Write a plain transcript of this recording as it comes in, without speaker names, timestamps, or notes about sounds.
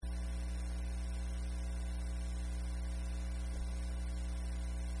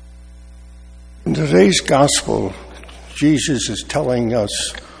In today's gospel, Jesus is telling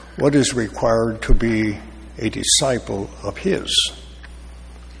us what is required to be a disciple of his.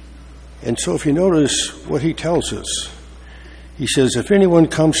 And so if you notice what he tells us, he says, if anyone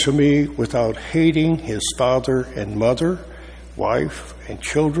comes to me without hating his father and mother, wife and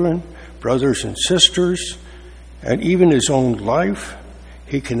children, brothers and sisters, and even his own life,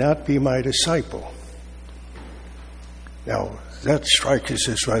 he cannot be my disciple. Now, that strikes us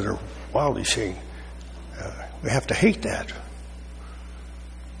as rather wild. He's saying, we have to hate that.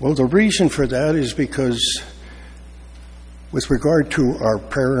 Well, the reason for that is because with regard to our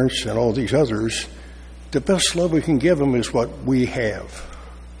parents and all these others, the best love we can give them is what we have.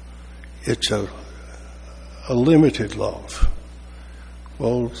 It's a limited love.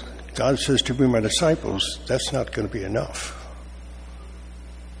 Well, God says to be my disciples, that's not going to be enough.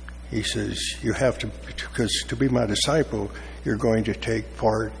 He says, you have to, because to be my disciple, you're going to take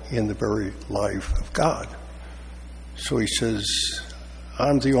part in the very life of God. So he says,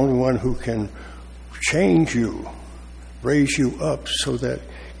 I'm the only one who can change you, raise you up so that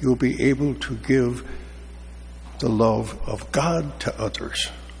you'll be able to give the love of God to others.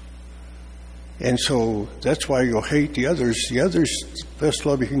 And so that's why you'll hate the others. The others, the best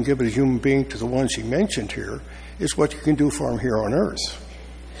love you can give as a human being to the ones he mentioned here is what you can do for them here on earth.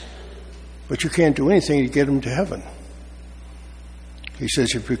 But you can't do anything to get them to heaven. He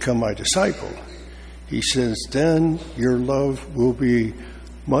says, if you become my disciple, he says, then your love will be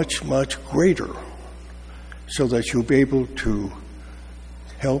much, much greater so that you'll be able to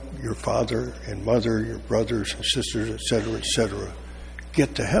help your father and mother, your brothers and sisters, etc.,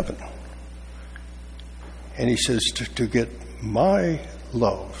 get to heaven. And he says, to get my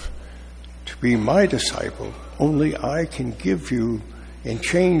love, to be my disciple, only I can give you and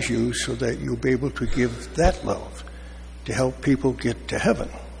change you so that you'll be able to give that love to help people get to heaven.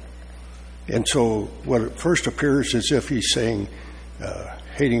 And so what it first appears as if he's saying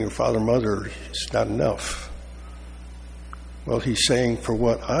hating your father and mother is not enough. Well, he's saying for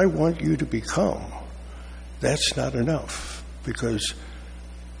what I want you to become, that's not enough. Because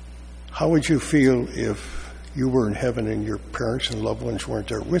how would you feel if you were in heaven and your parents and loved ones weren't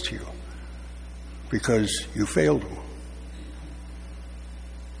there with you because you failed them?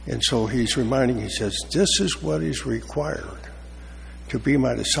 And so he's reminding, he says, this is what is required. To be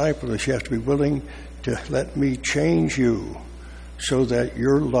my disciple is you have to be willing to let me change you so that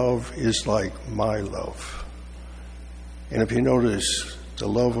your love is like my love. And if you notice the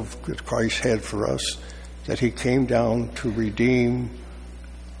love that Christ had for us, that he came down to redeem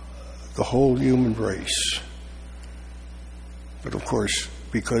the whole human race. But of course,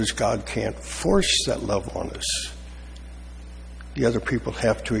 because God can't force that love on us, the other people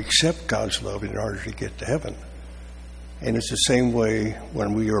have to accept God's love in order to get to heaven. And it's the same way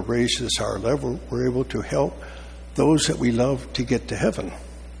when we are raised to this higher level, we're able to help those that we love to get to heaven,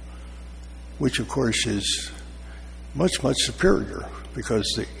 which of course is much, much superior, because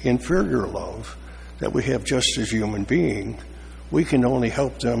the inferior love that we have just as a human being, we can only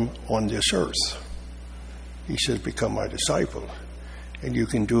help them on this earth. He says, become my disciple. And you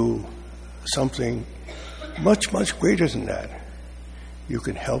can do something much, much greater than that. You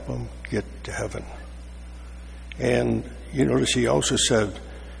can help them get to heaven. And you notice he also said,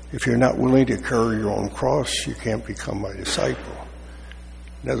 if you're not willing to carry your own cross, you can't become my disciple.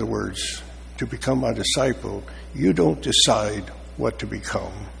 In other words, to become my disciple, you don't decide what to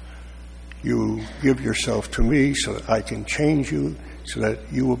become. You give yourself to me so that I can change you, so that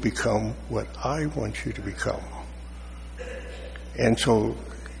you will become what I want you to become. And so,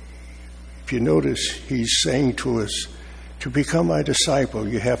 if you notice, he's saying to us, to become my disciple,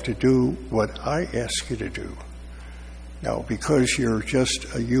 you have to do what I ask you to do. Now, because you're just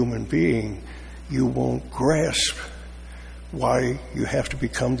a human being, you won't grasp why you have to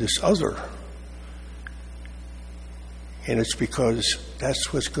become this other. And it's because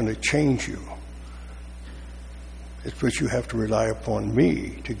that's what's going to change you. It's what you have to rely upon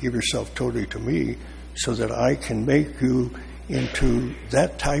me, to give yourself totally to me, so that I can make you into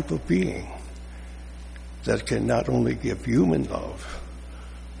that type of being that can not only give human love,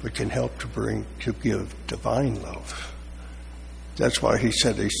 but can help to give divine love. That's why he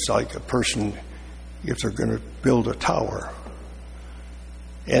said it's like a person, if they're going to build a tower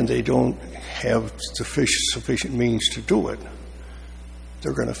and they don't have sufficient means to do it,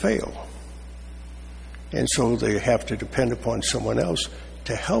 they're going to fail. And so they have to depend upon someone else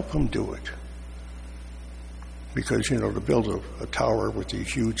to help them do it. Because, to build a tower with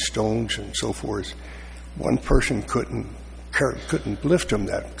these huge stones and so forth, one person couldn't lift them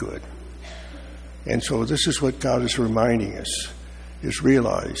that good. And so this is what God is reminding us, is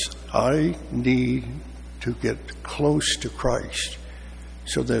realize I need to get close to Christ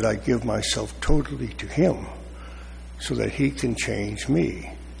so that I give myself totally to Him so that He can change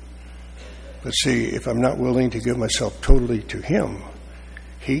me. But see, if I'm not willing to give myself totally to Him,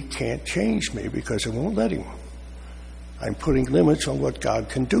 He can't change me because I won't let Him. I'm putting limits on what God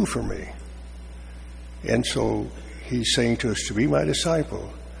can do for me. And so He's saying to us, to be my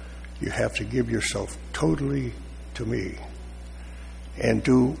disciple, you have to give yourself totally to me and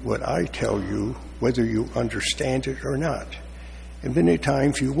do what I tell you, whether you understand it or not. And many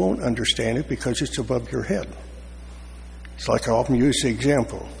times you won't understand it because it's above your head. It's like I often use the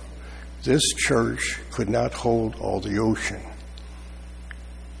example. This church could not hold all the ocean.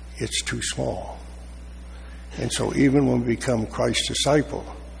 It's too small. And so even when we become Christ's disciple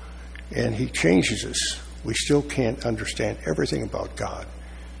and He changes us, we still can't understand everything about God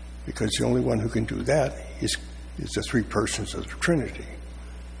because the only one who can do that is the three persons of the Trinity.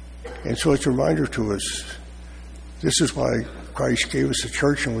 And so it's a reminder to us, this is why Christ gave us the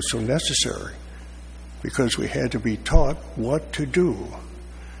church and was so necessary, because we had to be taught what to do,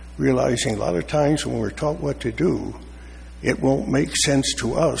 realizing a lot of times when we're taught what to do, it won't make sense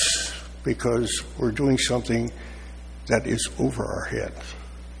to us because we're doing something that is over our head.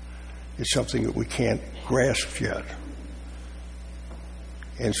 It's something that we can't grasp yet.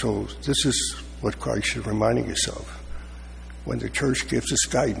 And so this is what Christ is reminding us of. When the church gives us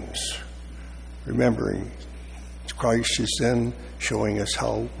guidance, remembering Christ is then showing us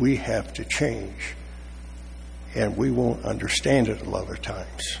how we have to change. And we won't understand it a lot of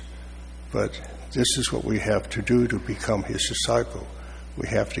times. But this is what we have to do to become His disciple. We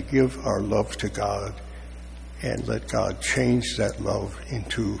have to give our love to God and let God change that love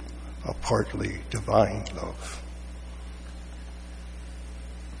into a partly divine love.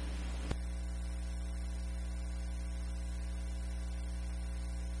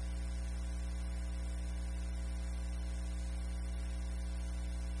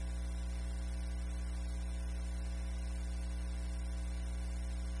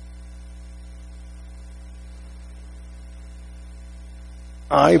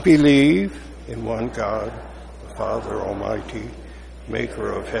 I believe in one God, the Father Almighty, maker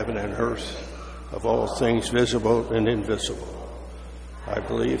of heaven and earth, of all things visible and invisible. I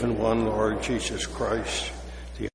believe in one Lord Jesus Christ,